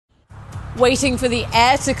Waiting for the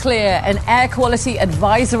air to clear, an air quality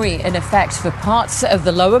advisory in effect for parts of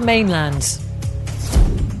the lower mainland.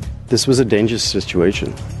 This was a dangerous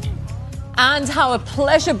situation. And how a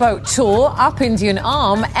pleasure boat tour up Indian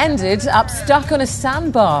Arm ended up stuck on a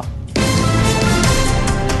sandbar.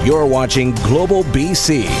 You're watching Global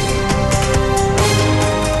BC.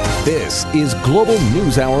 This is Global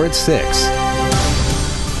News Hour at 6.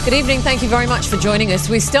 Good evening. Thank you very much for joining us.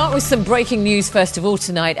 We start with some breaking news, first of all,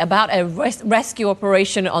 tonight about a rescue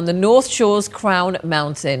operation on the North Shore's Crown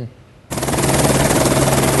Mountain.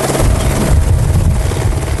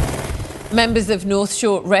 Members of North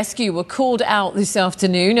Shore Rescue were called out this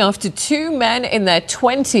afternoon after two men in their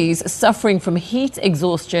 20s suffering from heat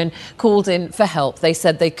exhaustion called in for help. They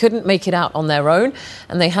said they couldn't make it out on their own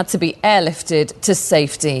and they had to be airlifted to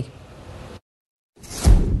safety.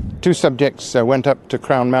 Two subjects went up to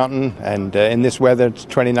Crown Mountain, and in this weather, it's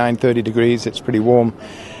 29, 30 degrees, it's pretty warm.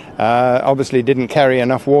 Obviously didn't carry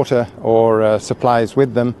enough water or supplies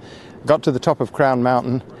with them. Got to the top of Crown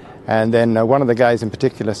Mountain, and then one of the guys in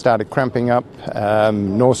particular started cramping up,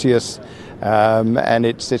 nauseous, and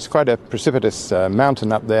it's quite a precipitous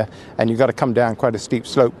mountain up there, and you've got to come down quite a steep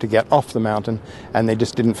slope to get off the mountain, and they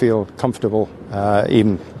just didn't feel comfortable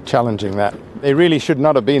even challenging that. They really should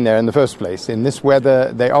not have been there in the first place. In this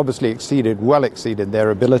weather, they obviously well exceeded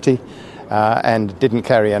their ability and didn't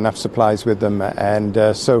carry enough supplies with them,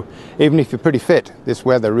 and so even if you're pretty fit, this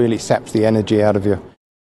weather really saps the energy out of you.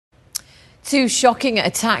 Two shocking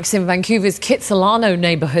attacks in Vancouver's Kitsilano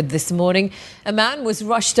neighbourhood this morning. A man was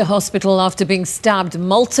rushed to hospital after being stabbed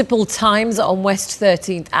multiple times on West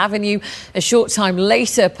 13th Avenue. A short time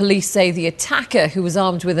later, police say the attacker, who was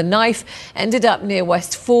armed with a knife, ended up near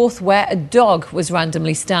West 4th, where a dog was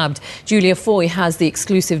randomly stabbed. Julia Foy has the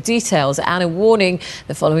exclusive details and a warning.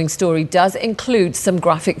 The following story does include some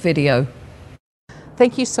graphic video.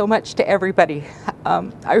 Thank you so much to everybody.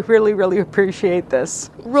 I really, really appreciate this.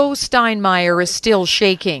 Rose Steinmeier is still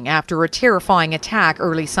shaking after a terrifying attack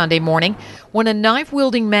early Sunday morning when a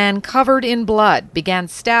knife-wielding man covered in blood began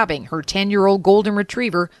stabbing her 10-year-old golden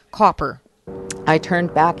retriever, Copper. I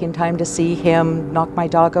turned back in time to see him knock my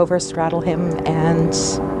dog over, straddle him, and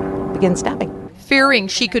begin stabbing. Fearing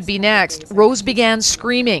she could be next, Rose began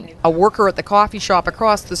screaming. A worker at the coffee shop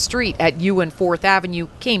across the street at U and 4th Avenue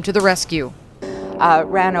came to the rescue.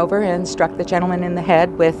 Ran over and struck the gentleman in the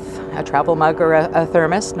head with a travel mug or a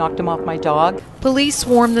thermos, knocked him off my dog. Police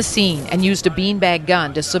swarmed the scene and used a beanbag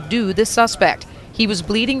gun to subdue the suspect. He was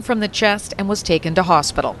bleeding from the chest and was taken to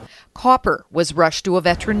hospital. Copper was rushed to a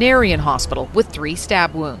veterinarian hospital with 3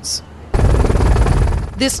 stab wounds.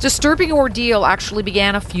 This disturbing ordeal actually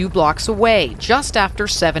began a few blocks away, just after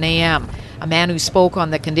 7 a.m. A man who spoke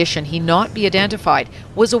on the condition he not be identified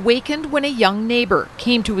was awakened when a young neighbor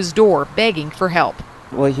came to his door begging for help.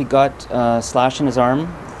 Well, he got a slash in his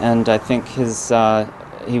arm, and I think he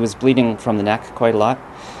was bleeding from the neck quite a lot.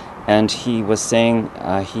 And he was saying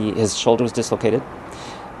his shoulder was dislocated,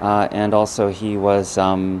 and also he was,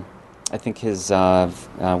 I think his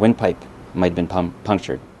windpipe might have been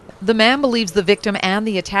punctured. The man believes the victim and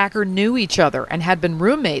the attacker knew each other and had been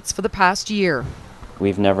roommates for the past year.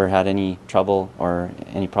 We've never had any trouble or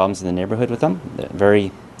any problems in the neighborhood with them.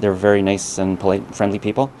 They're very nice and polite, friendly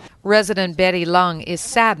people. Resident Betty Lung is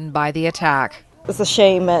saddened by the attack. It's a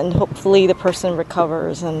shame, and hopefully the person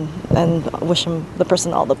recovers, and wish the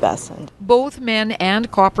person all the best. Both men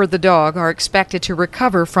and Copper the dog are expected to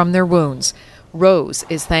recover from their wounds. Rose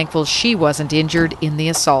is thankful she wasn't injured in the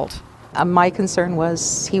assault. My concern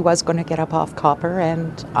was he was going to get up off Copper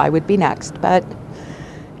and I would be next. But,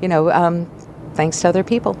 thanks to other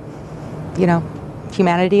people,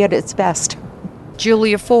 humanity at its best.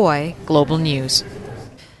 Julia Foy, Global News.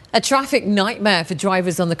 A traffic nightmare for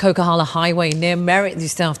drivers on the Coquihalla Highway near Merritt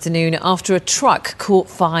this afternoon after a truck caught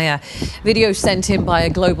fire. Video sent in by a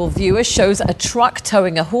global viewer shows a truck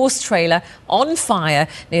towing a horse trailer on fire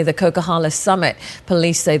near the Coquihalla summit.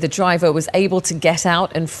 Police say the driver was able to get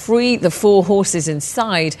out and free the 4 horses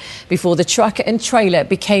inside before the truck and trailer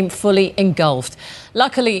became fully engulfed.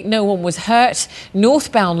 Luckily, no one was hurt.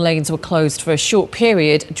 Northbound lanes were closed for a short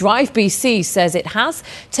period. Drive BC says it has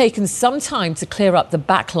taken some time to clear up the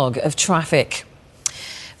backlog of traffic.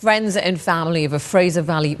 Friends and family of a Fraser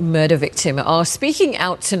Valley murder victim are speaking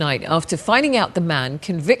out tonight after finding out the man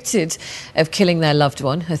convicted of killing their loved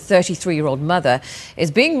one, her 33-year-old mother, is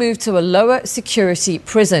being moved to a lower security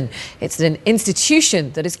prison. It's an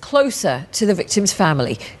institution that is closer to the victim's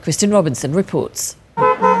family. Kristen Robinson reports.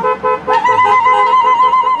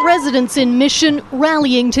 Residents in Mission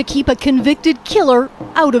rallying to keep a convicted killer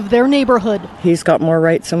out of their neighborhood. He's got more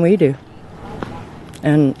rights than we do.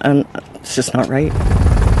 And it's just not right.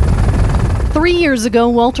 3 years ago,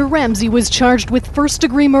 Walter Ramsey was charged with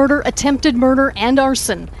first-degree murder, attempted murder, and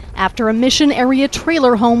arson after a Mission area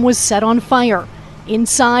trailer home was set on fire.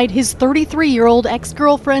 Inside, his 33-year-old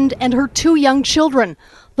ex-girlfriend and her 2 young children.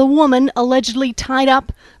 The woman allegedly tied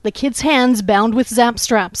up, the kids' hands bound with zap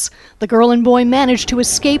straps. The girl and boy managed to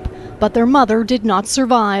escape, but their mother did not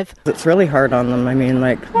survive. It's really hard on them. I mean,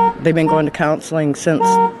 they've been going to counseling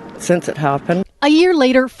since it happened. A year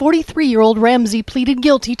later, 43-year-old Ramsey pleaded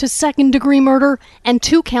guilty to second-degree murder and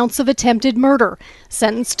 2 counts of attempted murder,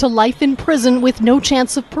 sentenced to life in prison with no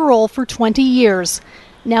chance of parole for 20 years.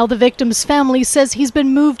 Now the victim's family says he's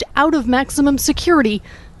been moved out of maximum security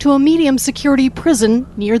to a medium-security prison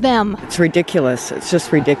near them. It's ridiculous. It's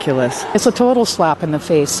just ridiculous. It's a total slap in the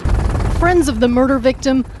face. Friends of the murder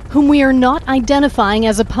victim, whom we are not identifying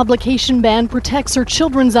as a publication ban protects her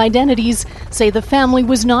children's identities, say the family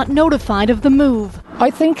was not notified of the move.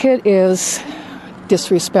 I think it is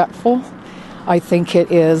disrespectful. I think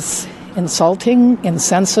it is insulting,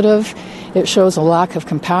 insensitive. It shows a lack of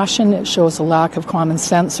compassion. It shows a lack of common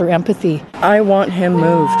sense or empathy. I want him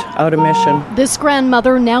moved out of Mission. This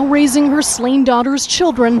grandmother now raising her slain daughter's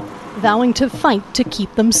children, vowing to fight to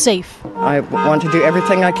keep them safe. I want to do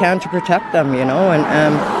everything I can to protect them, and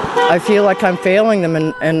I feel like I'm failing them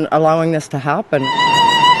in allowing this to happen.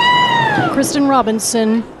 Kristen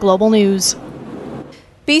Robinson, Global News.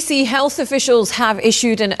 BC health officials have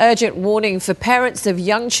issued an urgent warning for parents of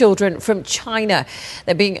young children from China.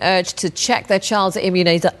 They're being urged to check their child's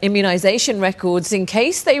immunization records in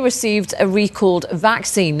case they received a recalled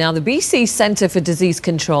vaccine. Now, the BC Centre for Disease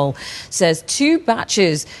Control says 2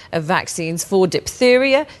 batches of vaccines for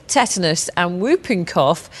diphtheria, tetanus and whooping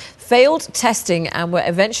cough failed testing and were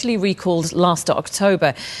eventually recalled last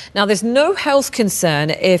October. Now, there's no health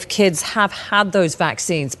concern if kids have had those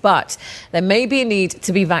vaccines, but there may be a need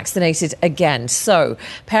to be vaccinated again. So,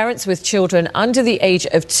 parents with children under the age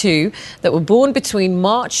of 2 that were born between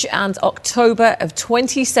March and October of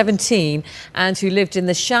 2017 and who lived in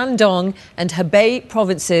the Shandong and Hebei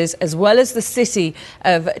provinces, as well as the city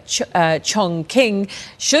of Chongqing,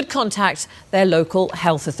 should contact their local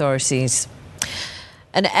health authorities.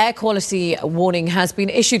 An air quality warning has been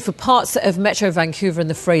issued for parts of Metro Vancouver and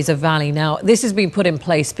the Fraser Valley. Now, this has been put in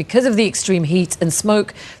place because of the extreme heat and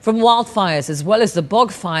smoke from wildfires, as well as the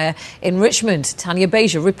bog fire in Richmond. Tanya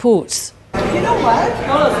Beja reports. You know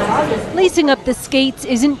what? Lacing up the skates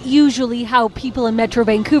isn't usually how people in Metro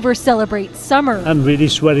Vancouver celebrate summer. I'm really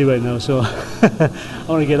sweaty right now, so I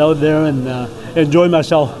want to get out there and enjoy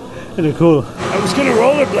myself in the cool. I was going to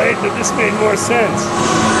rollerblade, but this made more sense.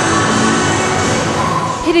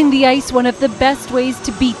 Hitting the ice, one of the best ways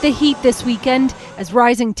to beat the heat this weekend, as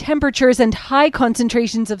rising temperatures and high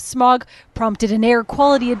concentrations of smog prompted an air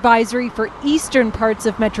quality advisory for eastern parts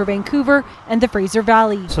of Metro Vancouver and the Fraser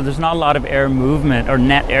Valley. So there's not a lot of air movement or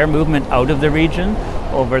net air movement out of the region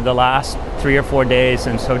over the last 3 or 4 days,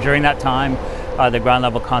 and so during that time the ground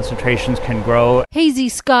level concentrations can grow. Hazy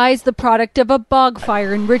skies, the product of a bog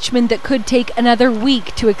fire in Richmond that could take another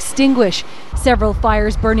week to extinguish. Several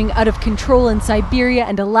fires burning out of control in Siberia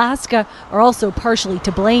and Alaska are also partially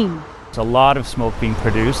to blame. There's a lot of smoke being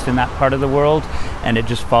produced in that part of the world, and it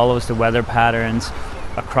just follows the weather patterns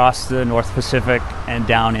across the North Pacific and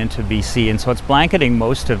down into BC, and so it's blanketing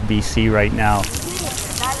most of BC right now.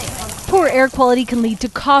 Poor air quality can lead to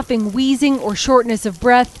coughing, wheezing, or shortness of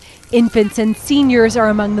breath. Infants and seniors are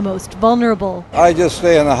among the most vulnerable. I just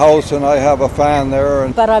stay in the house and I have a fan there.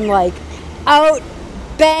 But I'm like, out,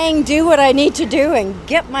 bang, do what I need to do and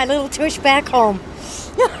get my little tush back home.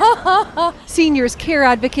 Seniors care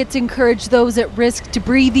advocates encourage those at risk to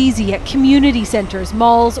breathe easy at community centres,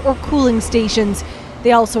 malls or cooling stations.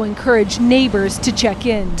 They also encourage neighbours to check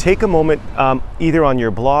in. Take a moment, either on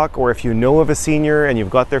your block or if you know of a senior and you've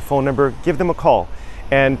got their phone number, give them a call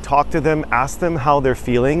and talk to them, ask them how they're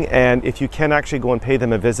feeling, and if you can actually go and pay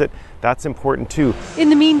them a visit, that's important too. In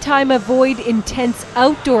the meantime, avoid intense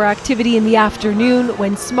outdoor activity in the afternoon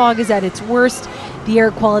when smog is at its worst. The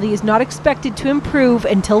air quality is not expected to improve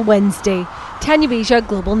until Wednesday. Tanya Beja,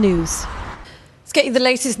 Global News. Let's get you the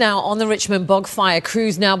latest now on the Richmond bog fire.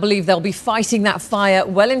 Crews now believe they'll be fighting that fire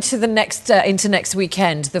well into next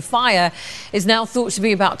weekend. The fire is now thought to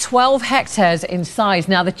be about 12 hectares in size.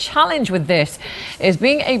 Now, the challenge with this is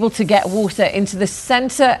being able to get water into the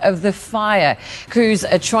centre of the fire. Crews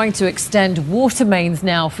are trying to extend water mains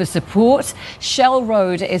now for support. Shell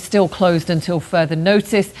Road is still closed until further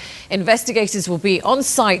notice. Investigators will be on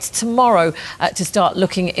site tomorrow to start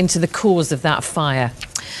looking into the cause of that fire.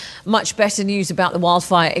 Much better news about the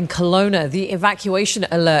wildfire in Kelowna. The evacuation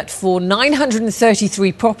alert for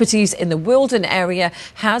 933 properties in the Wilden area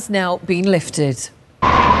has now been lifted.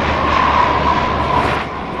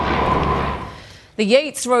 The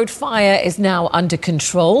Yates Road fire is now under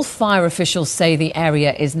control. Fire officials say the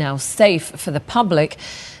area is now safe for the public.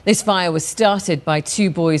 This fire was started by two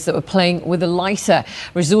boys that were playing with a lighter.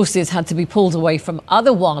 Resources had to be pulled away from other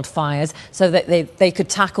wildfires so that they could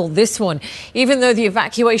tackle this one. Even though the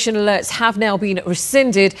evacuation alerts have now been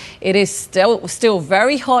rescinded, it is still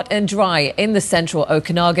very hot and dry in the central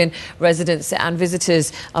Okanagan. Residents and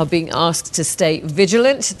visitors are being asked to stay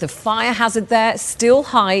vigilant. The fire hazard there still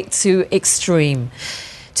high to extreme.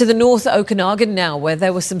 To the North Okanagan now, where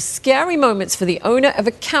there were some scary moments for the owner of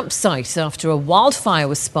a campsite after a wildfire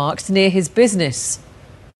was sparked near his business.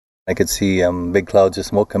 I could see big clouds of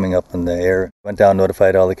smoke coming up in the air. Went down,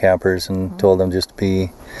 notified all the campers and told them just to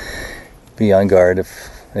be on guard. If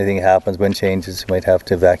anything happens, wind changes, you might have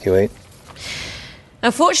to evacuate.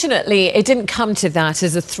 Unfortunately, it didn't come to that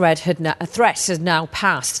as a threat has now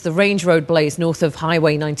passed. The range road blaze north of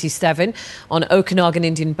Highway 97 on Okanagan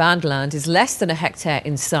Indian Bandland is less than a hectare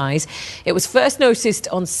in size. It was first noticed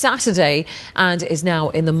on Saturday and is now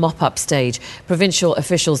in the mop-up stage. Provincial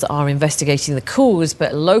officials are investigating the cause,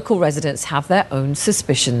 but local residents have their own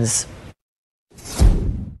suspicions.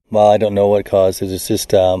 Well, I don't know what caused it. It's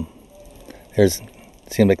just it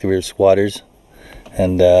seemed like there were squatters,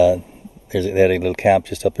 and they had a little camp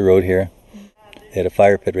just up the road here. They had a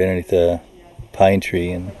fire pit right underneath a pine tree,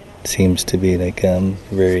 and it seems to be like a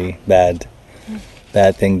very bad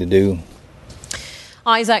thing to do.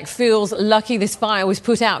 Isaac feels lucky this fire was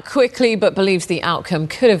put out quickly, but believes the outcome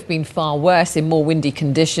could have been far worse in more windy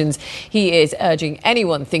conditions. He is urging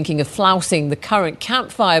anyone thinking of flouting the current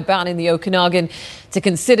campfire ban in the Okanagan to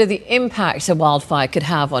consider the impact a wildfire could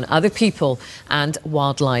have on other people and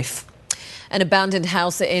wildlife. An abandoned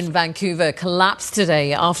house in Vancouver collapsed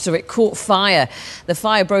today after it caught fire. The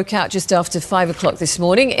fire broke out just after 5 o'clock this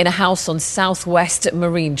morning in a house on Southwest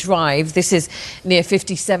Marine Drive. This is near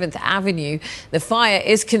 57th Avenue. The fire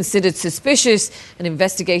is considered suspicious. An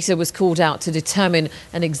investigator was called out to determine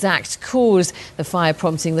an exact cause, the fire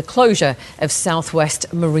prompting the closure of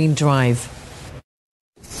Southwest Marine Drive.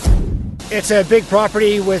 It's a big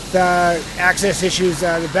property with access issues.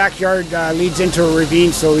 The backyard leads into a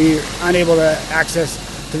ravine, so we're unable to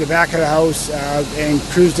access to the back of the house. And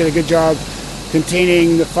crews did a good job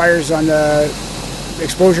containing the fires on the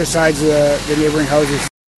exposure sides of the neighboring houses.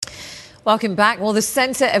 Welcome back. Well, the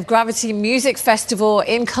Centre of Gravity Music Festival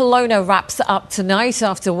in Kelowna wraps up tonight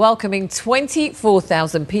after welcoming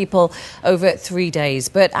 24,000 people over 3 days.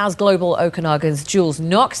 But as Global Okanagan's Jules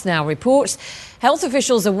Knox now reports, health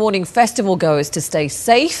officials are warning festival goers to stay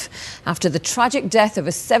safe after the tragic death of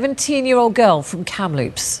a 17-year-old girl from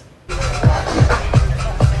Kamloops.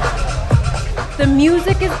 The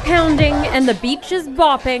music is pounding and the beach is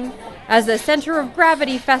bopping as the Centre of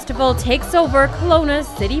Gravity Festival takes over Kelowna's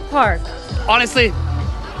City Park. Honestly,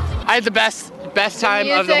 I had the best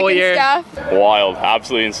time of the whole year. Wild,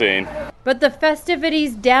 absolutely insane. But the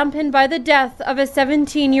festivities dampened by the death of a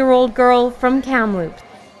 17-year-old girl from Kamloops.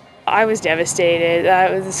 I was devastated.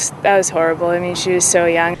 That was horrible. I mean, she was so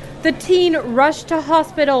young. The teen rushed to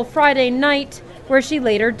hospital Friday night, where she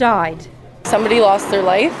later died. Somebody lost their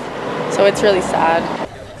life, so it's really sad.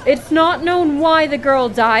 It's not known why the girl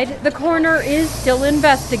died. The coroner is still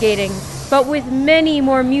investigating. But with many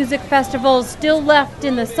more music festivals still left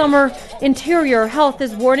in the summer, Interior Health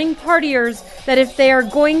is warning partiers that if they are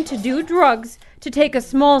going to do drugs, to take a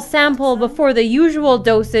small sample before the usual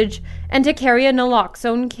dosage and to carry a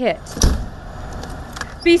naloxone kit.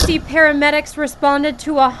 BC paramedics responded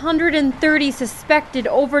to 130 suspected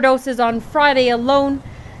overdoses on Friday alone,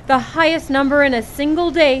 the highest number in a single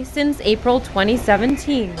day since April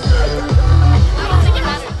 2017.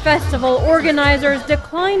 Festival organizers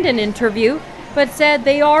declined an interview, but said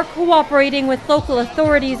they are cooperating with local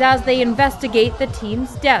authorities as they investigate the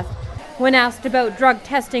teen's death. When asked about drug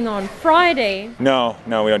testing on Friday... No,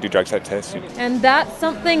 we don't do drug testing. And that's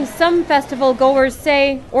something some festival goers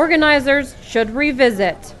say organizers should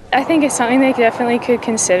revisit. I think it's something they definitely could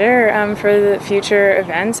consider for the future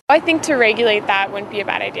events. I think to regulate that wouldn't be a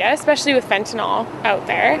bad idea, especially with fentanyl out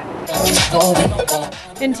there.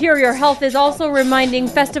 Interior Health is also reminding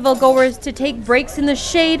festival goers to take breaks in the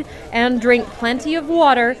shade and drink plenty of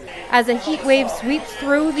water as a heat wave sweeps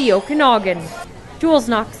through the Okanagan. Jules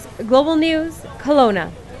Knox, Global News,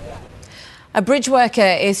 Kelowna. A bridge worker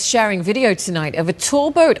is sharing video tonight of a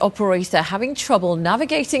tour boat operator having trouble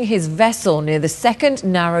navigating his vessel near the Second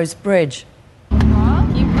Narrows Bridge. Keep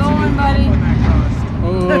going, buddy.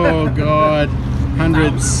 Oh, God.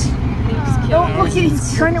 Hundreds. Oh, look,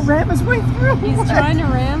 he's trying to ram his way through. He's trying to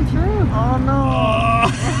ram through. Oh, no.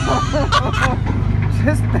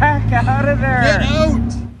 Just back out of there. Get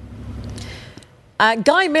out.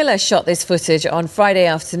 Guy Miller shot this footage on Friday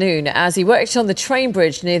afternoon as he worked on the train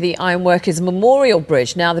bridge near the Ironworkers Memorial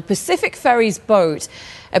Bridge. Now, the Pacific Ferries boat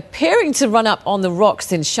appearing to run up on the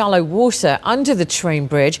rocks in shallow water under the train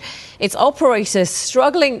bridge. Its operator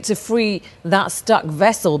struggling to free that stuck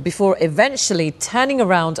vessel before eventually turning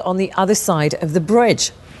around on the other side of the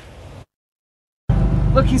bridge.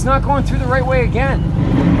 Look, he's not going through the right way again.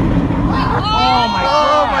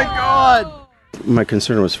 Oh my God! My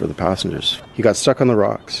concern was for the passengers. He got stuck on the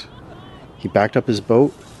rocks. He backed up his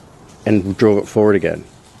boat and drove it forward again.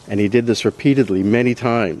 And he did this repeatedly, many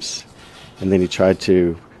times. And then he tried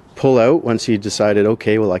to pull out once he decided,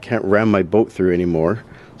 okay, well, I can't ram my boat through anymore.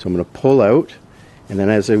 So I'm going to pull out. And then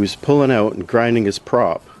as he was pulling out and grinding his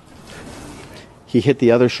prop, he hit the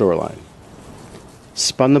other shoreline,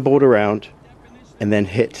 spun the boat around, and then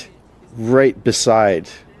hit right beside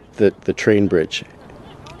the train bridge.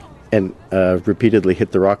 And repeatedly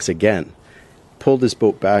hit the rocks again, pulled his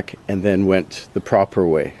boat back, and then went the proper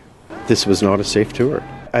way. This was not a safe tour.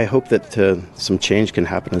 I hope that some change can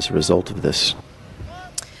happen as a result of this.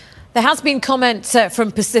 There has been comment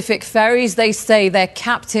from Pacific Ferries. They say their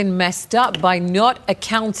captain messed up by not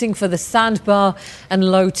accounting for the sandbar and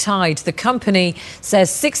low tide. The company says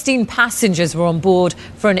 16 passengers were on board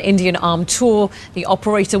for an Indian Arm tour. The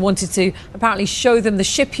operator wanted to apparently show them the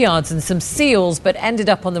shipyards and some seals, but ended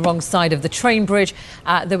up on the wrong side of the train bridge.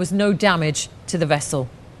 There was no damage to the vessel.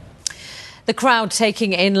 The crowd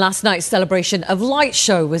taking in last night's celebration of Light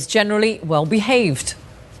Show was generally well behaved.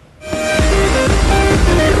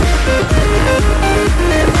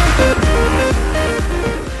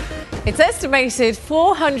 It's estimated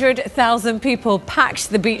 400,000 people packed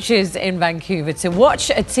the beaches in Vancouver to watch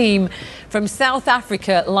a team from South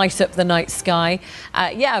Africa light up the night sky.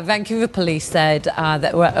 Vancouver police said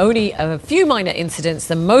there were only a few minor incidents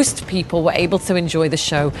and most people were able to enjoy the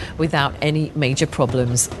show without any major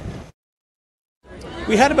problems.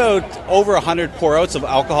 We had about over 100 pour-outs of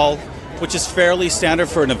alcohol, which is fairly standard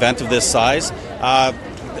for an event of this size.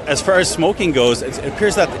 As far as smoking goes, it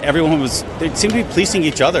appears that they seemed to be policing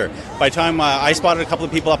each other. By the time I spotted a couple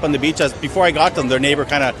of people up on the beach, before I got them, their neighbor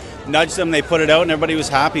kind of nudged them, they put it out, and everybody was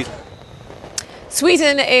happy.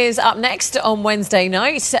 Sweden is up next on Wednesday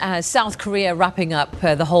night. South Korea wrapping up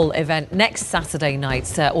the whole event next Saturday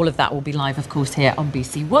night. All of that will be live, of course, here on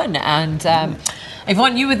BC One. And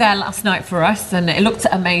Yvonne, you were there last night for us, and it looked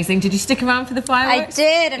amazing. Did you stick around for the fireworks? I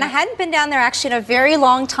did, and I hadn't been down there actually in a very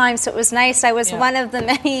long time, so it was nice. I was one of the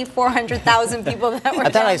many 400,000 people that were I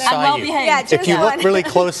thought I saw you. Yeah, if you look really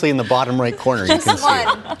closely in the bottom right corner, you can see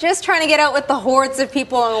it. Just trying to get out with the hordes of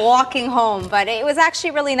people and walking home, but it was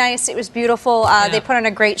actually really nice. It was beautiful. They put on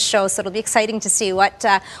a great show, so it'll be exciting to see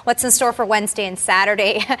what's in store for Wednesday and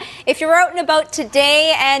Saturday. If you're out and about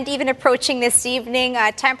today and even approaching this evening,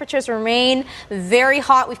 temperatures remain very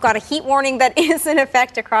hot. We've got a heat warning that is in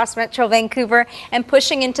effect across Metro Vancouver and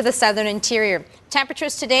pushing into the southern interior.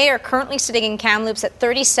 Temperatures today are currently sitting in Kamloops at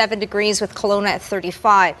 37 degrees with Kelowna at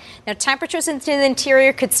 35. Now, temperatures into the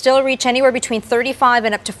interior could still reach anywhere between 35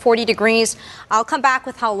 and up to 40 degrees. I'll come back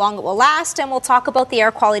with how long it will last, and we'll talk about the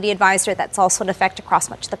air quality advisory that's also in effect across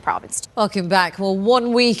much of the province. Welcome back. Well,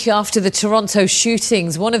 1 week after the Toronto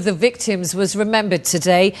shootings, one of the victims was remembered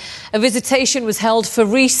today. A visitation was held for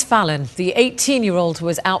Reese Fallon. The 18-year-old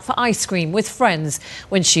was out for ice cream with friends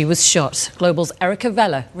when she was shot. Global's Erica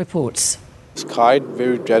Vella reports. Kind,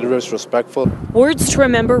 very generous, respectful. Words to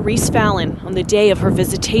remember Reese Fallon on the day of her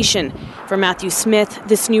visitation. For Matthew Smith,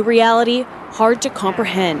 this new reality, hard to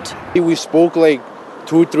comprehend. We spoke like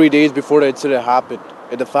 2-3 days before the incident happened.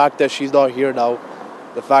 And the fact that she's not here now,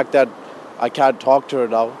 the fact that I can't talk to her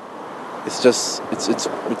now, it's just,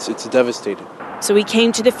 it's devastating. So he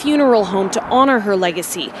came to the funeral home to honor her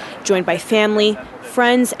legacy, joined by family,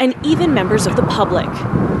 friends, and even members of the public.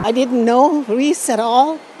 I didn't know Reese at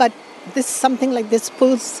all, but something like this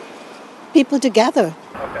pulls people together.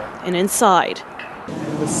 And inside,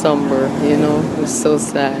 it was somber, it was so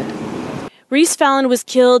sad. Reese Fallon was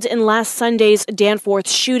killed in last Sunday's Danforth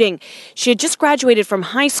shooting. She had just graduated from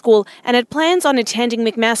high school and had plans on attending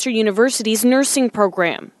McMaster University's nursing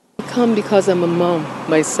program. I come because I'm a mom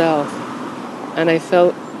myself, and I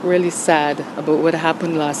felt really sad about what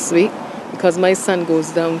happened last week, because my son goes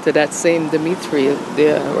down to that same Dimitri,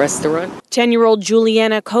 the restaurant. 10-year-old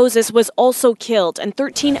Juliana Kozis was also killed and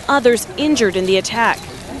 13 others injured in the attack.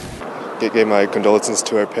 I gave my condolences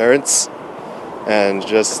to her parents and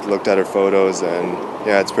just looked at her photos, and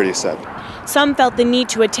it's pretty sad. Some felt the need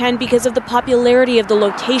to attend because of the popularity of the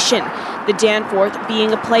location, the Danforth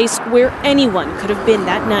being a place where anyone could have been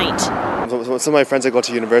that night. Some of my friends that go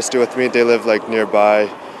to university with me, they live nearby,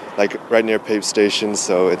 right near Pape Station,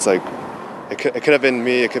 so it's it could have been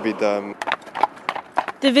me, it could be them.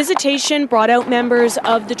 The visitation brought out members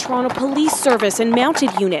of the Toronto Police Service and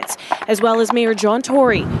mounted units, as well as Mayor John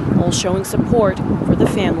Tory, all showing support for the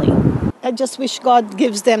family. I just wish God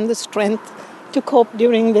gives them the strength to cope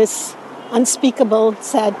during this unspeakable,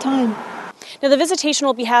 sad time. Now, the visitation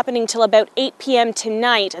will be happening till about 8 p.m.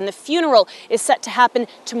 tonight, and the funeral is set to happen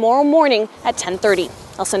tomorrow morning at 10:30.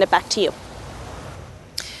 I'll send it back to you.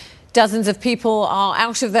 Dozens of people are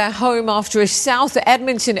out of their home after a South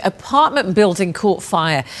Edmonton apartment building caught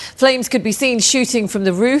fire. Flames could be seen shooting from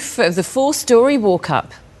the roof of the 4-story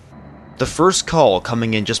walk-up. The first call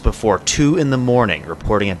coming in just before 2 in the morning,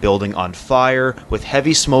 reporting a building on fire with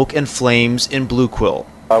heavy smoke and flames in Blue Quill.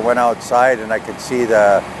 I went outside and I could see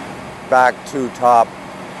the back 2 top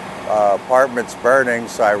apartments burning,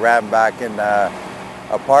 so I ran back in the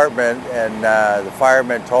apartment, and the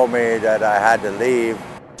fireman told me that I had to leave.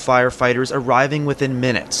 Firefighters arriving within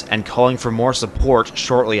minutes and calling for more support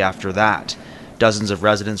shortly after that. Dozens of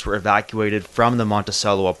residents were evacuated from the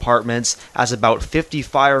Monticello apartments as about 50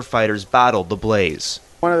 firefighters battled the blaze.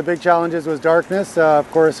 One of the big challenges was darkness. Of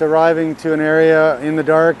course, arriving to an area in the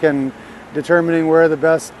dark and determining where the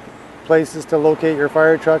best places to locate your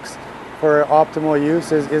fire trucks for optimal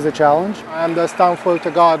use is a challenge. I'm just thankful to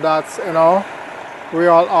God that, we're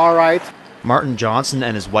all right. Martin Johnson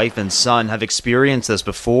and his wife and son have experienced this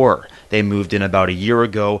before. They moved in about a year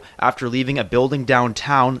ago after leaving a building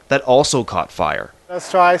downtown that also caught fire. Let's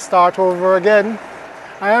start over again.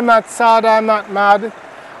 I am not sad, I'm not mad.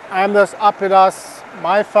 I'm just happy that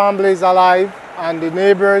my family's alive and the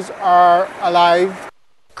neighbors are alive.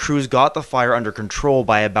 Crews got the fire under control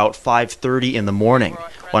by about 5:30 in the morning.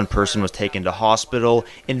 One person was taken to hospital.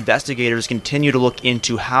 Investigators continue to look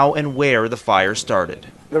into how and where the fire started.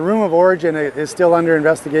 The room of origin is still under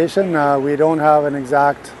investigation. We don't have an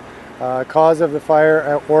exact cause of the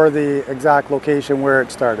fire or the exact location where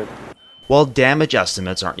it started. While damage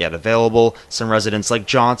estimates aren't yet available, some residents like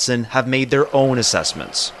Johnson have made their own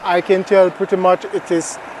assessments. I can tell pretty much it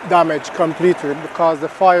is damaged completely because the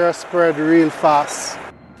fire spread real fast.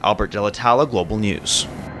 Albert De La Talla, Global News.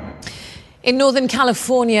 In Northern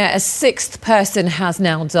California, a 6th person has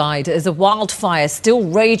now died as a wildfire still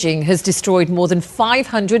raging has destroyed more than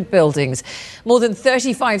 500 buildings. More than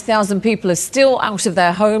 35,000 people are still out of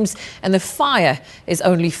their homes, and the fire is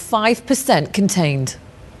only 5% contained.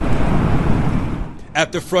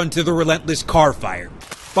 At the front of the relentless Carr fire,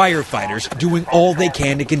 firefighters doing all they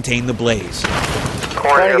can to contain the blaze.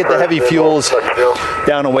 Trying to get the heavy fuels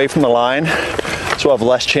down away from the line so we'll have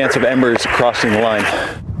less chance of embers crossing the line.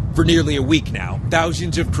 For nearly a week now,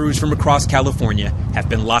 thousands of crews from across California have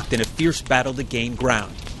been locked in a fierce battle to gain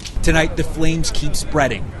ground. Tonight, the flames keep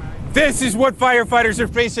spreading. This is what firefighters are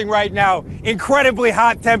facing right now. Incredibly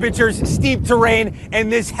hot temperatures, steep terrain,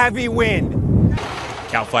 and this heavy wind.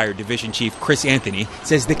 CAL FIRE Division Chief Chris Anthony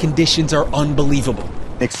says the conditions are unbelievable.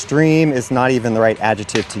 Extreme is not even the right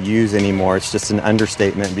adjective to use anymore. It's just an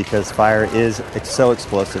understatement because fire is so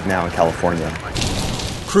explosive now in California.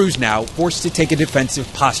 Crews now forced to take a defensive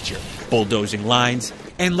posture, bulldozing lines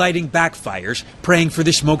and lighting backfires, praying for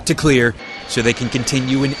the smoke to clear so they can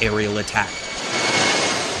continue an aerial attack.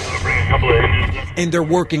 And they're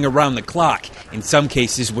working around the clock, in some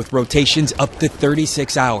cases with rotations up to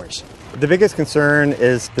 36 hours. The biggest concern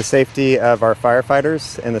is the safety of our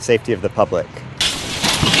firefighters and the safety of the public.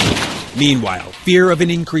 Meanwhile, fear of an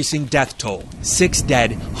increasing death toll. 6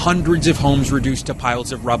 dead, hundreds of homes reduced to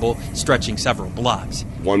piles of rubble stretching several blocks.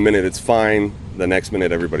 1 minute it's fine, the next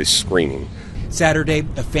minute everybody's screaming. Saturday,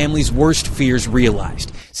 a family's worst fears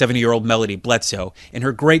realized. 70-year-old Melody Bledsoe and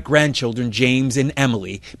her great-grandchildren James and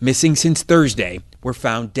Emily, missing since Thursday, were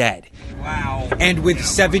found dead. Wow. And with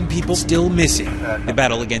 7 people still missing, the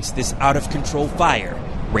battle against this out-of-control fire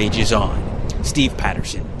rages on. Steve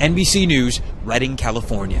Patterson, NBC News, Redding,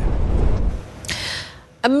 California.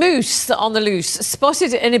 A moose on the loose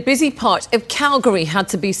spotted in a busy part of Calgary had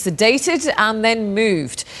to be sedated and then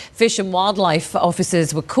moved. Fish and wildlife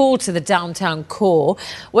officers were called to the downtown core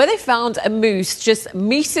where they found a moose just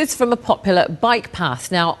metres from a popular bike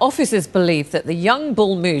path. Now, officers believe that the young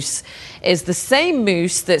bull moose is the same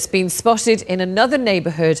moose that's been spotted in another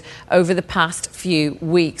neighbourhood over the past few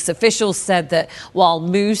weeks. Officials said that while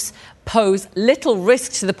moose pose little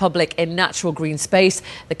risk to the public in natural green space,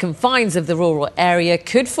 the confines of the rural area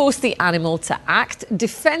could force the animal to act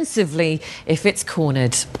defensively if it's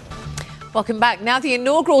cornered. Welcome back. Now, the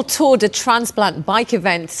inaugural Tour de Transplant bike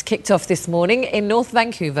event kicked off this morning in North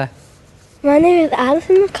Vancouver. My name is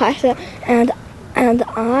Addison McCarthy, and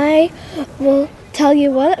I will tell you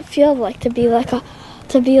what it feels like to be like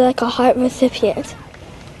a heart recipient.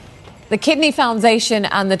 The Kidney Foundation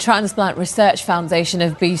and the Transplant Research Foundation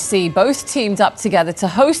of BC both teamed up together to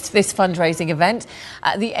host this fundraising event.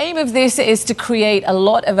 The aim of this is to create a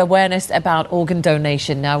lot of awareness about organ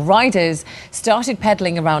donation. Now, riders started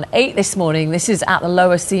pedaling around 8 this morning. This is at the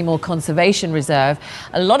Lower Seymour Conservation Reserve.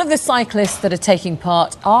 A lot of the cyclists that are taking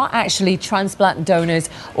part are actually transplant donors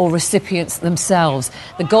or recipients themselves.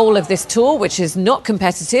 The goal of this tour, which is not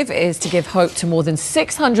competitive, is to give hope to more than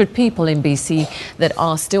 600 people in BC that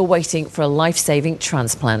are still waiting for a life-saving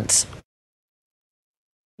transplant.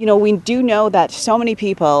 You know, we do know that so many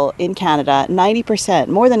people in Canada, 90%,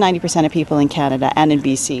 more than 90% of people in Canada and in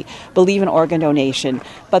BC believe in organ donation.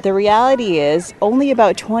 But the reality is only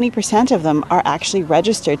about 20% of them are actually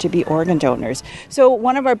registered to be organ donors. So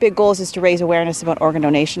one of our big goals is to raise awareness about organ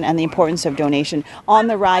donation and the importance of donation. On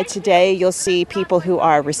the ride today, you'll see people who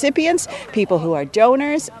are recipients, people who are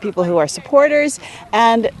donors, people who are supporters.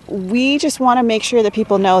 And we just want to make sure that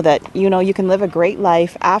people know that, you know, you can live a great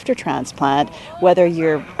life after transplant, whether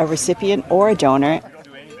you're a recipient or a donor.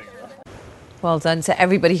 Well done to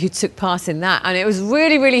everybody who took part in that. And it was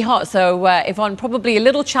really, really hot. So, Yvonne, probably a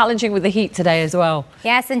little challenging with the heat today as well.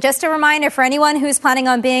 Yes, and just a reminder for anyone who's planning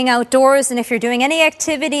on being outdoors, and if you're doing any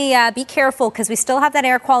activity, be careful because we still have that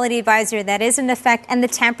air quality advisory that is in effect, and the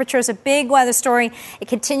temperature is a big weather story. It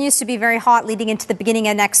continues to be very hot leading into the beginning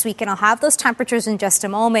of next week, and I'll have those temperatures in just a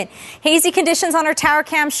moment. Hazy conditions on our tower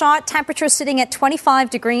cam shot. Temperature sitting at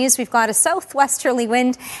 25 degrees. We've got a southwesterly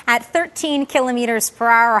wind at 13 kilometers per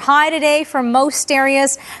hour. High today for most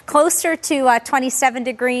areas, closer to 27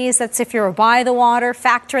 degrees. That's if you're by the water.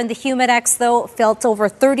 Factor in the humidex, though, felt over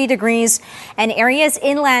 30 degrees. And areas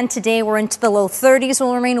inland today were into the low 30s,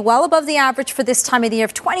 will remain well above the average for this time of the year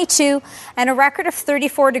of 22. And a record of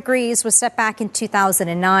 34 degrees was set back in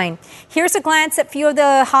 2009. Here's a glance at a few of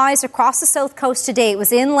the highs across the south coast today. It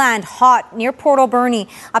was inland, hot, near Port Alberni,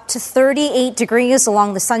 up to 38 degrees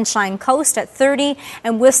along the Sunshine Coast at 30.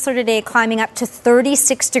 And Whistler today climbing up to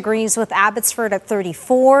 36 degrees with Abbotsford at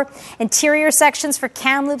 34. Interior sections for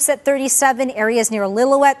Kamloops at 37. Areas near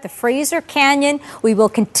Lillooet, the Fraser Canyon. We will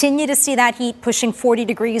continue to see that heat pushing 40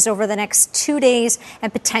 degrees over the next 2 days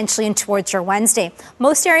and potentially in towards your Wednesday.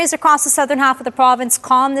 Most areas across the southern half of the province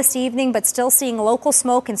calm this evening, but still seeing local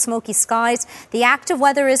smoke and smoky skies. The active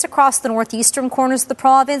weather is across the northeastern corners of the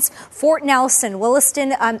province. Fort Nelson,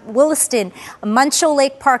 Williston, Muncho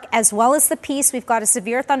Lake Park, as well as the Peace. We've got a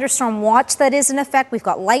severe thunderstorm watch that is in effect. We've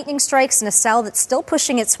got lightning strikes and a cell that's still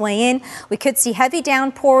pushing its way in. We could see heavy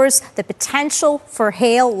downpours, the potential for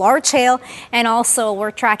hail, large hail, and also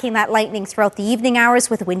we're tracking that lightning throughout the evening hours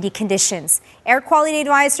with windy conditions. Air quality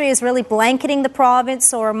advisory is really blanketing the province,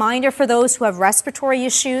 so a reminder for those who have respiratory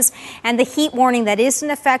issues, and the heat warning that is in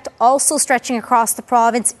effect also stretching across the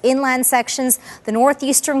province, inland sections, the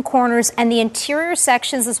northeastern corners, and the interior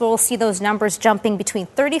sections as well. We'll see those numbers jumping between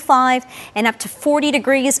 35 and up to 40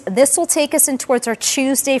 degrees. This will take us in towards our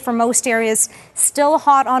Tuesday for most areas. Still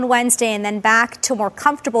hot on Wednesday, and then back to more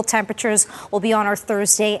comfortable temperatures will be on our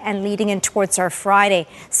Thursday and leading in towards our Friday.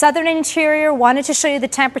 Southern interior, wanted to show you the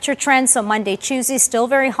temperature trend. So Monday, Tuesday, still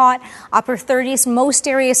very hot, upper 30s. Most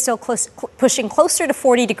areas still pushing closer to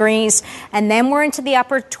 40 degrees. And then we're into the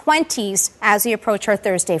upper 20s as we approach our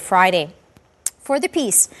Thursday, Friday. For the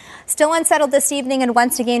Peace, still unsettled this evening and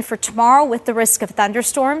once again for tomorrow with the risk of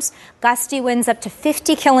thunderstorms. Gusty winds up to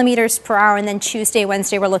 50 kilometers per hour. And then Tuesday,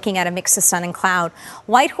 Wednesday, we're looking at a mix of sun and cloud.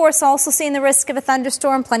 Whitehorse also seeing the risk of a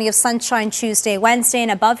thunderstorm. Plenty of sunshine Tuesday, Wednesday, and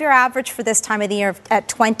above your average for this time of the year at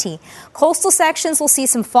 20. Coastal sections will see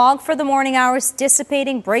some fog for the morning hours,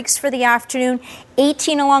 dissipating, breaks for the afternoon.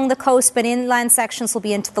 18 along the coast, but inland sections will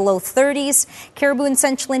be into the low 30s. Caribou and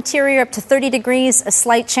central interior up to 30 degrees. A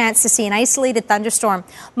slight chance to see an isolated thunderstorm.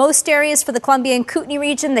 Most areas for the Columbia and Kootenay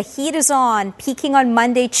region, the heat is on, peaking on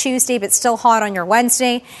Monday, Tuesday, but still hot on your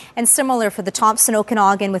Wednesday. And similar for the Thompson,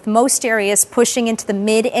 Okanagan, with most areas pushing into the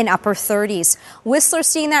mid and upper 30s. Whistler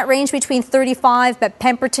seeing that range between 35, but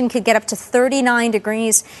Pemberton could get up to 39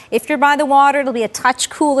 degrees. If you're by the water, it'll be a touch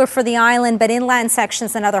cooler for the island, but inland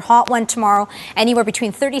sections, another hot one tomorrow. Anywhere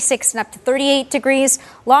between 36 and up to 38 degrees.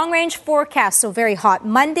 Long range forecast, so very hot.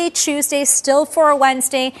 Monday, Tuesday, still for a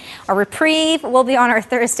Wednesday. A reprieve will be on our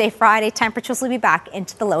Thursday, Friday. Temperatures will be back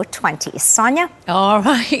into the low 20s. Sonia? All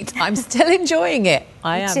right. I'm still enjoying it.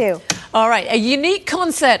 I am. Me too. All right. A unique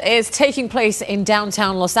concert is taking place in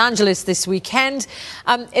downtown Los Angeles this weekend.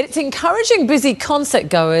 It's encouraging busy concert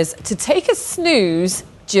goers to take a snooze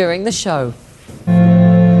during the show.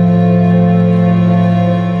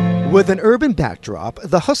 With an urban backdrop,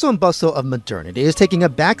 the hustle and bustle of modernity is taking a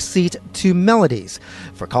backseat to melodies.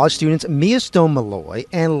 For college students Mia Stone Malloy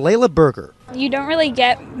and Layla Berger, You don't really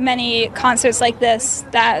get many concerts like this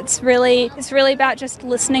it's really about just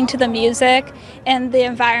listening to the music, and the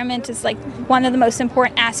environment is like one of the most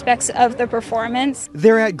important aspects of the performance.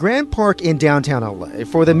 They're at Grand Park in downtown LA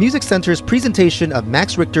for the Music Center's presentation of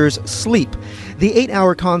Max Richter's Sleep. The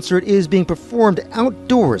 8-hour concert is being performed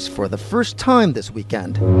outdoors for the first time this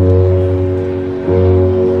weekend.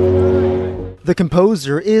 The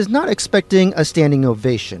composer is not expecting a standing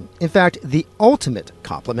ovation. In fact, the ultimate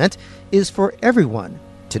compliment is for everyone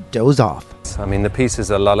to doze off. I mean, the piece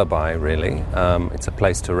is a lullaby, really. It's a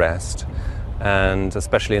place to rest. And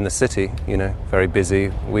especially in the city, very busy,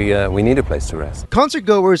 we need a place to rest.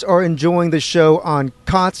 Concertgoers are enjoying the show on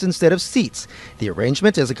cots instead of seats. The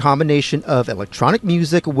arrangement is a combination of electronic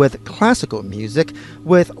music with classical music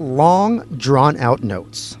with long, drawn-out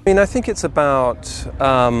notes. I mean, I think it's about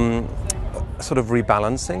sort of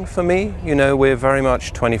rebalancing for me. We're very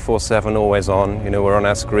much 24/7, always on. We're on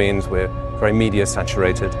our screens, we're very media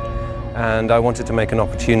saturated. And I wanted to make an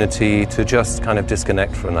opportunity to just kind of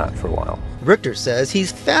disconnect from that for a while. Richter says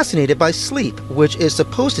he's fascinated by sleep, which is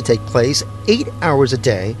supposed to take place 8 hours a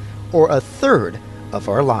day, or a third of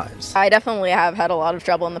our lives. I definitely have had a lot of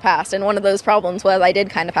trouble in the past, and one of those problems was I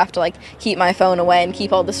did kind of have to keep my phone away and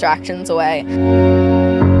keep all distractions away.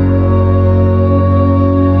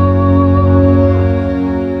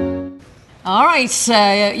 All right,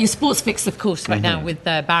 your sports fix, of course, right now with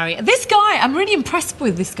Barry. This guy, I'm really impressed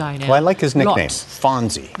with this guy now. Well, I like his nickname,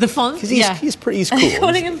 Fonzie. The Fonzie? Because he's pretty cool. Are you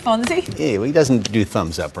calling him Fonzie? Yeah, well, he doesn't do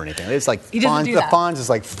thumbs up or anything. It's like he doesn't do that. The Fonz is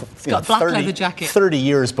like got black leather jacket. 30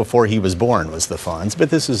 years before he was born was the Fonz, but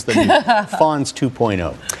this is the new Fonz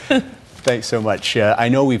 2.0. Thanks so much. I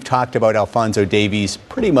know we've talked about Alphonso Davies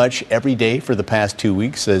pretty much every day for the past 2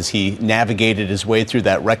 weeks as he navigated his way through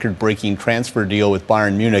that record-breaking transfer deal with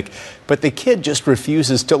Bayern Munich. But the kid just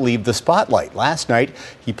refuses to leave the spotlight. Last night,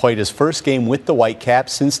 he played his first game with the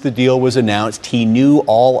Whitecaps since the deal was announced. He knew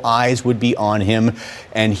all eyes would be on him,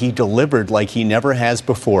 and he delivered like he never has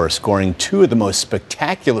before, scoring 2 of the most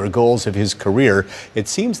spectacular goals of his career. It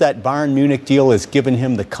seems that Bayern Munich deal has given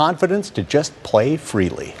him the confidence to just play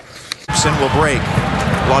freely. Will break.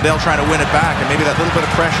 Waddell trying to win it back, and maybe that little bit of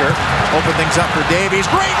pressure open things up for Davies.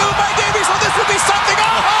 Great move by Davies. Oh, this would be something.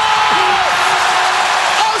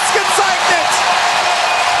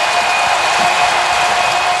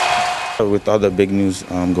 Ausgezeichnet. With all the big news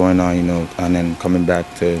going on, and then coming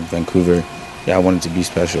back to Vancouver, I wanted to be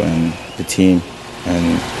special, and the team,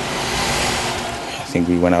 and I think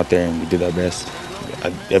we went out there and we did our best.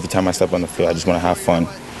 Every time I step on the field, I just want to have fun.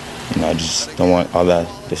 I just don't want all that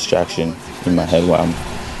distraction in my head while I'm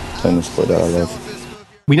playing the sport that I love.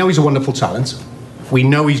 We know he's a wonderful talent. We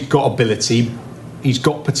know he's got ability. He's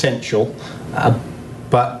got potential.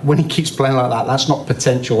 But when he keeps playing like that, that's not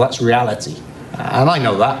potential, that's reality. And I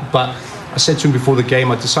know that. But I said to him before the game,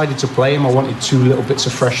 I decided to play him. I wanted 2 little bits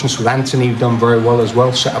of freshness with Anthony, who'd done very well as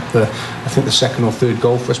well. Set up I think the second or third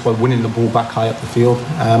goal for us by winning the ball back high up the field.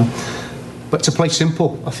 But to play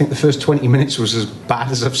simple, I think the first 20 minutes was as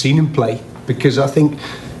bad as I've seen him play, because I think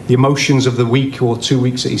the emotions of the week or 2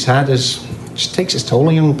 weeks that he's had just takes its toll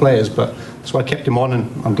on young players. But that's why I kept him on,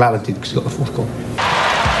 and I'm glad I did, because he got the 4th goal.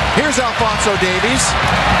 Here's Alphonso Davies.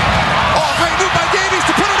 Oh, great move by Davies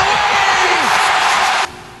to put it away!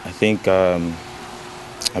 I think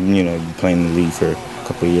I've been playing in the league for a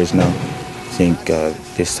couple of years now. I think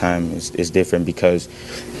this time is different because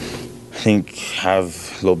I think have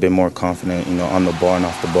a little bit more confident, on the ball and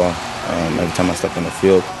off the ball. Every time I step on the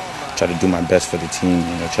field, try to do my best for the team.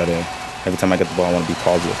 Every time I get the ball, I want to be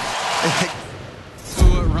positive.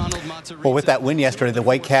 Well, with that win yesterday, the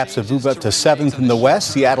Whitecaps have moved up to 7th in the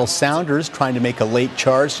West. Seattle Sounders, trying to make a late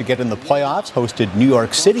charge to get in the playoffs, hosted New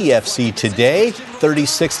York City FC today.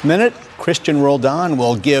 36th minute, Christian Roldan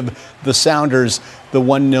will give the Sounders the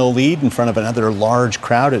 1-0 lead in front of another large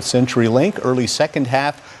crowd at CenturyLink. Early second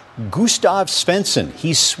half, Gustav Svensson,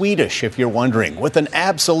 he's Swedish if you're wondering, with an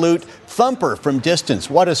absolute thumper from distance.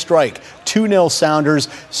 What a strike. 2-0 Sounders.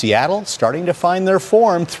 Seattle starting to find their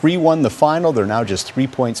form. 3-1 the final. They're now just 3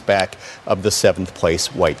 points back of the 7th place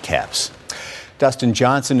Whitecaps. Dustin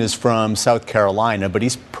Johnson is from South Carolina, but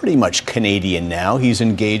he's pretty much Canadian now. He's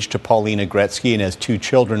engaged to Paulina Gretzky and has 2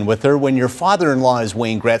 children with her. When your father-in-law is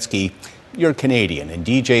Wayne Gretzky, you're Canadian, and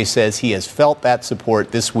DJ says he has felt that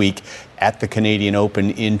support this week at the Canadian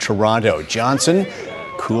Open in Toronto. Johnson,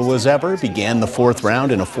 cool as ever, began the 4th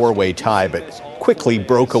round in a 4-way tie, but quickly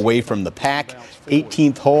broke away from the pack.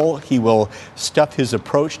 18th hole, he will stuff his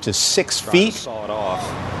approach to 6 feet. Saw it off.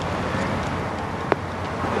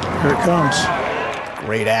 Here it comes.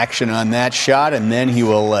 Great action on that shot, and then he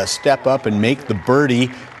will step up and make the birdie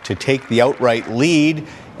to take the outright lead.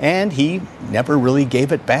 and he never really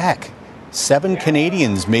gave it back. 7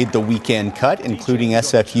 Canadians made the weekend cut, including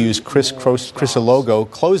SFU's Chris Crisologo.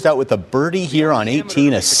 Closed out with a birdie here on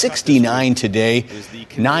 18, a 69 today.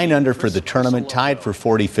 9 under for the tournament, tied for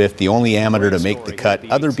 45th, the only amateur to make the cut.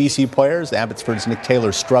 Other BC players, Abbotsford's Nick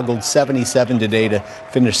Taylor struggled, 77 today to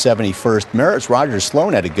finish 71st. Merritt's Roger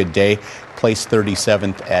Sloan had a good day, placed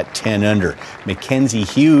 37th at 10 under. Mackenzie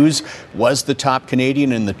Hughes was the top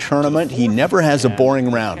Canadian in the tournament. He never has a boring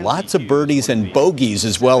round. Lots of birdies and bogeys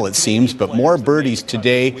as well, it seems, but more birdies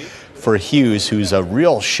today for Hughes, who's a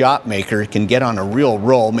real shot maker, can get on a real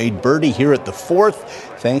roll. Made birdie here at the 4th,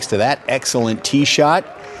 thanks to that excellent tee shot.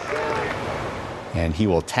 And he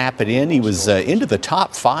will tap it in. He was into the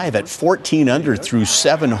top 5 at 14 under through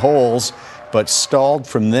 7 holes, but stalled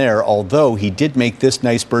from there, although he did make this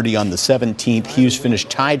nice birdie on the 17th. Hughes finished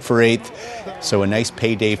tied for 8th, so a nice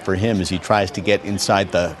payday for him as he tries to get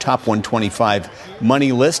inside the top 125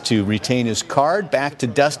 money list to retain his card. Back to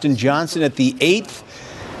Dustin Johnson at the 8th.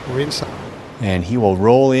 And he will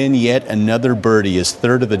roll in yet another birdie. His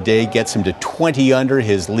 3rd of the day gets him to 20 under.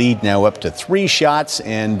 His lead now up to 3 shots,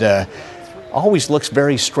 and always looks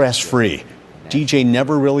very stress-free. DJ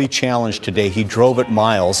never really challenged today. He drove it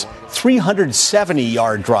miles.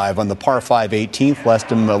 370-yard drive on the par 5 18th. Left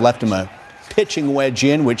him a pitching wedge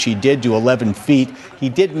in, which he did to 11 feet. He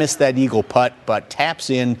did miss that eagle putt, but taps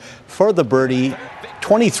in for the birdie.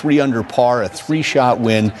 23 under par, a 3-shot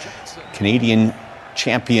win. Canadian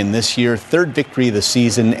champion this year, 3rd victory of the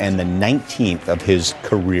season, and the 19th of his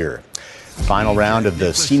career. Final round of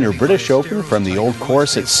the Senior British Open from the old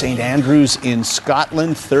course at St Andrews in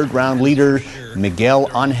Scotland. 3rd round leader Miguel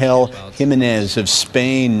Angel Jimenez of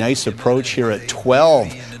Spain. Nice approach here at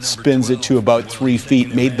 12. Spins it to about 3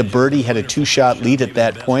 feet. Made the birdie, had a 2-shot lead at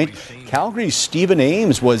that point. Calgary's Stephen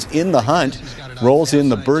Ames was in the hunt. Rolls in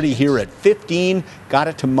the birdie here at 15. Got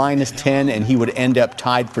it to -10, and he would end up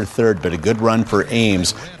tied for 3rd. But a good run for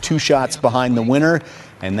Ames. 2 shots behind the winner,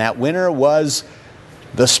 and that winner was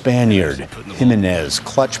the Spaniard, Jimenez.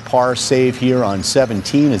 Clutch par save here on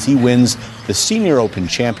 17 as he wins the Senior Open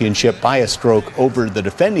Championship by a stroke over the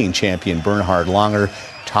defending champion, Bernhard Langer.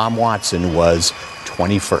 Tom Watson was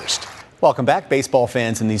 21st. Welcome back. Baseball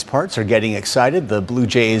fans in these parts are getting excited. The Blue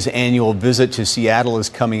Jays' annual visit to Seattle is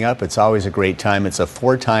coming up. It's always a great time. It's a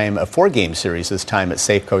 4-game series this time at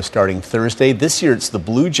Safeco starting Thursday. This year it's the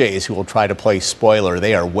Blue Jays who will try to play spoiler.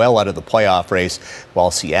 They are well out of the playoff race,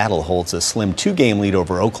 while Seattle holds a slim 2-game lead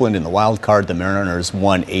over Oakland in the wild card. The Mariners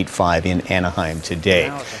won 8-5 in Anaheim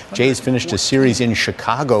today. Jays finished a series in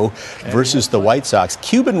Chicago versus the White Sox.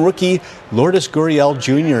 Cuban rookie Lourdes Gurriel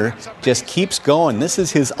Jr. just keeps going. This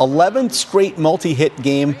is his 11th straight multi-hit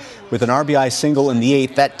game with an RBI single in the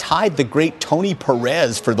 8th. That tied the great Tony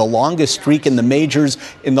Perez for the longest streak in the majors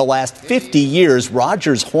in the last 50 years.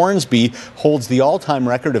 Rogers Hornsby holds the all-time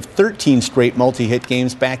record of 13 straight multi-hit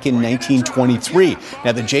games back in 1923.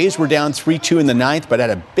 Now, the Jays were down 3-2 in the 9th, but had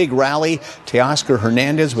a big rally. Teoscar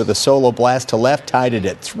Hernandez with a solo blast to left tied it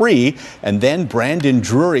at 3. And then Brandon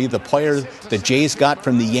Drury, the player the Jays got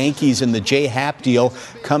from the Yankees in the J. Happ deal,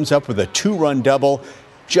 comes up with a 2-run double.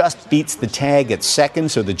 Just beats the tag at 2nd,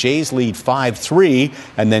 so the Jays lead 5-3.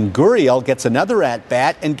 And then Gurriel gets another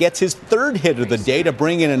at-bat and gets his 3rd hit of the day to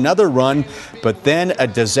bring in another run. But then a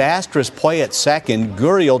disastrous play at 2nd.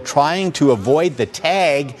 Gurriel, trying to avoid the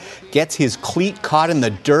tag, gets his cleat caught in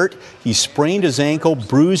the dirt. He sprained his ankle,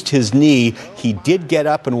 bruised his knee. He did get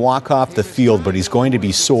up and walk off the field, but he's going to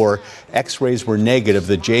be sore. X-rays were negative.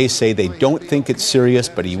 The Jays say they don't think it's serious,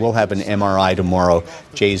 but he will have an MRI tomorrow.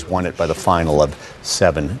 Jays won it by the final of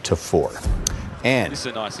 7-4. And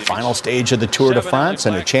final stage of the Tour de France,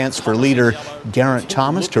 and a chance for leader Geraint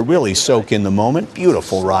Thomas to really soak in the moment.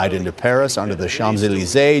 Beautiful ride into Paris, onto the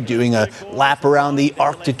Champs-Élysées, doing a lap around the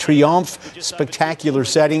Arc de Triomphe. Spectacular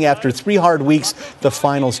setting. After 3 hard weeks, the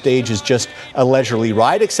final stage is just a leisurely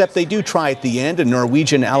ride, except they do try at the end, and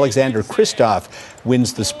Norwegian Alexander Kristoff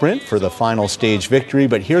wins the sprint for the final stage victory.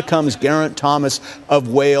 But here comes Geraint Thomas of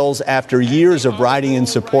Wales after years of riding in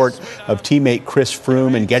support of teammate Chris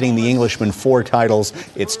Froome and getting the Englishman 4 titles.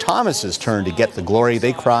 It's Thomas's turn to get the glory.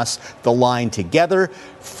 They cross the line together.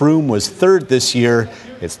 Froome was 3rd this year.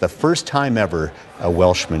 It's the first time ever a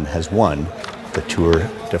Welshman has won the Tour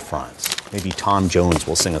de France. Maybe Tom Jones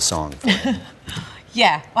will sing a song for him.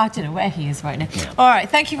 Yeah, I don't know where he is right now. All right,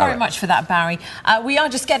 thank you very much for that, Barry. We are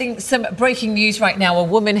just getting some breaking news right now. A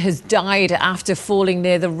woman has died after falling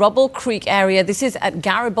near the Rubble Creek area. This is at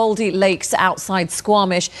Garibaldi Lakes outside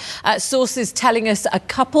Squamish. Sources telling us a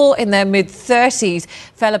couple in their mid-30s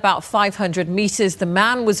fell about 500 metres. The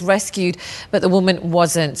man was rescued, but the woman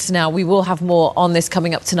wasn't. Now, we will have more on this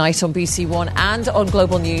coming up tonight on BC One and on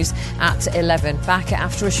Global News at 11. Back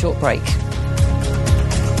after a short break.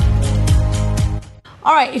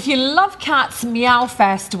 All right, if you love cats, Meow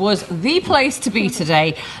Fest was the place to be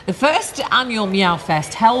today. The first annual Meow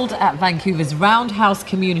Fest held at Vancouver's Roundhouse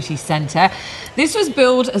Community Centre. This was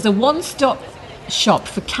billed as a one-stop shop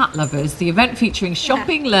for cat lovers. The event featuring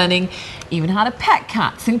shopping, learning, even how to pet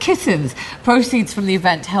cats and kittens. Proceeds from the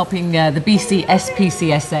event helping the BC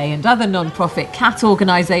SPCSA and other non-profit cat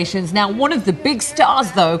organisations. Now, one of the big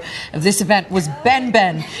stars, though, of this event was Ben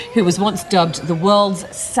Ben, who was once dubbed the world's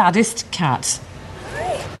saddest cat.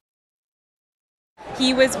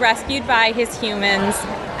 He was rescued by his humans,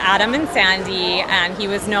 Adam and Sandy, and he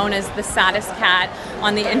was known as the saddest cat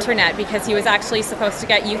on the internet because he was actually supposed to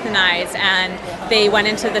get euthanized, and they went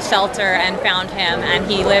into the shelter and found him, and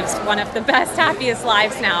he lives one of the best, happiest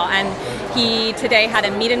lives now. And he today had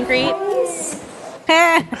a meet and greet.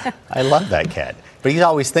 I love that cat. But he's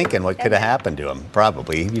always thinking what could have happened to him,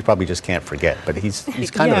 probably. You probably just can't forget. But he's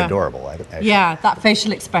kind of adorable. Yeah, that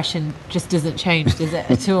facial expression just doesn't change, does it,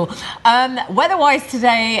 at all? Weather-wise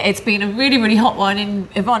today, it's been a really, really hot one. And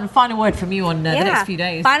Yvonne, final word from you on the next few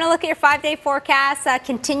days. Final look at your 5-day forecast.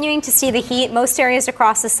 Continuing to see the heat. Most areas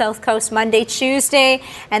across the south coast Monday, Tuesday.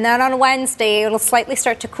 And then on Wednesday, it'll slightly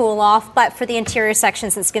start to cool off. But for the interior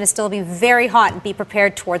sections, it's going to still be very hot, and be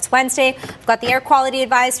prepared towards Wednesday. We've got the air quality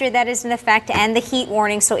advisory that is in effect, and the heat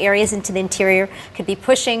warning, so areas into the interior could be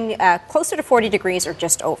pushing closer to 40 degrees or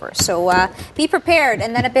just over. So be prepared,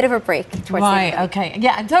 and then a bit of a break towards the end. Right, okay.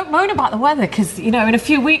 Yeah, and don't moan about the weather, because, you know, in a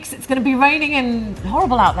few weeks it's going to be raining and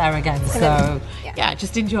horrible out there again. So, yeah,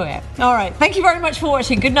 just enjoy it. All right. Thank you very much for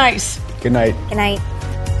watching. Good night. Good night. Good night.